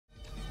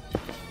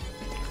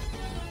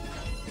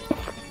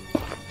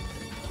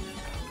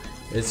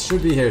It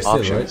should be here still,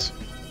 Options.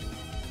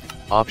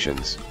 right?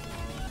 Options.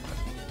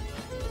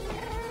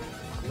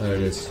 There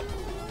it is.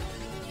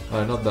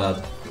 Alright, not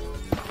bad.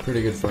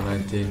 Pretty good for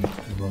 19,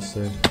 I must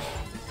say.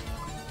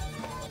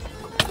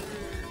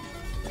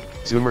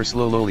 Zoomer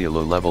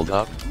Slowloliolo leveled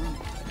up.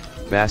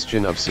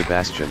 Bastion of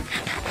Sebastian.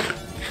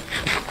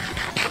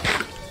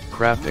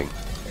 Crafting.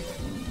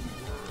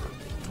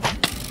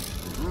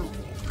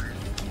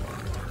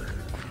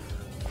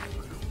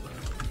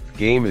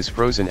 Game is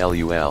frozen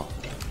LUL.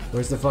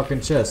 Where's the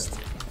fucking chest?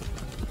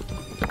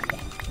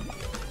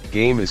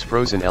 Game is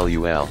frozen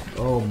LUL.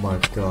 Oh my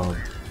god.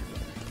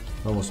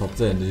 I almost hopped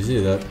in, did you see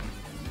that?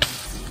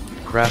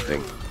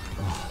 Crafting.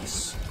 Oh,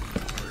 it's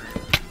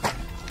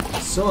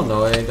so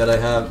annoying that I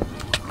have...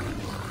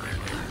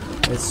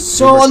 It's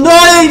so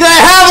annoying that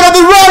I have it on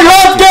the wrong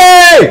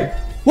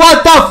hotkey!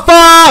 What the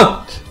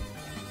fuck?!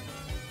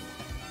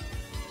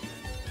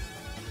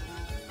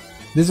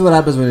 This is what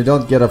happens when you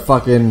don't get a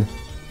fucking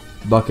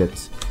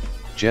bucket.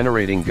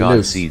 Generating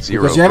God Seed 0%.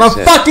 Because you have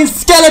a fucking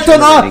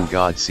skeleton on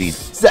God Seed.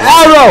 the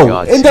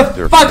arrow in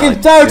the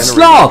fucking third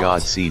slot!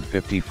 God Seed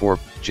 54.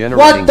 Generating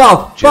What the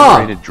fuck?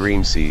 Generated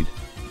Dream Seed.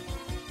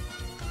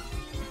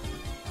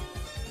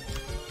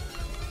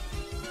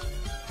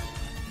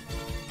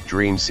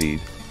 Dream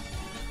Seed.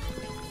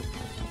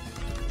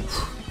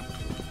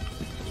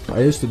 I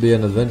used to be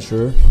an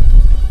adventurer.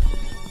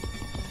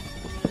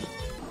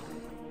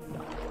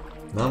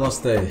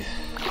 Namaste.